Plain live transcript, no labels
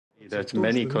that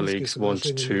many colleagues want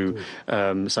to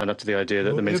sign up to the idea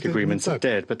that the Minsk agreements are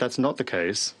dead, but that's not the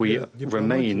case. We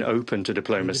remain open to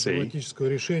diplomacy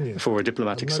for a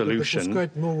diplomatic solution.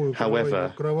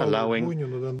 However, allowing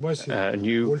a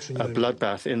new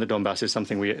bloodbath in the Donbass is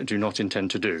something we do not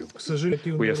intend to do.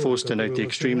 We are forced to note the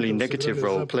extremely negative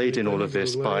role played in all of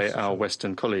this by our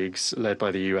Western colleagues led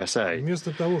by the USA.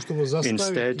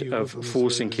 Instead of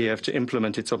forcing Kiev to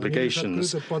implement its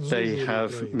obligations, they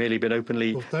have merely been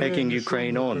openly egging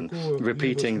Ukraine on,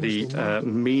 repeating the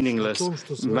meaningless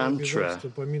mantra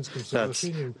that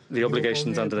the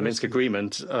obligations under the Minsk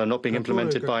agreement are not being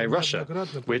implemented by Russia,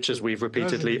 which, as we've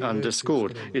repeatedly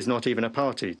underscored, is not even a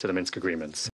party to the Minsk agreements.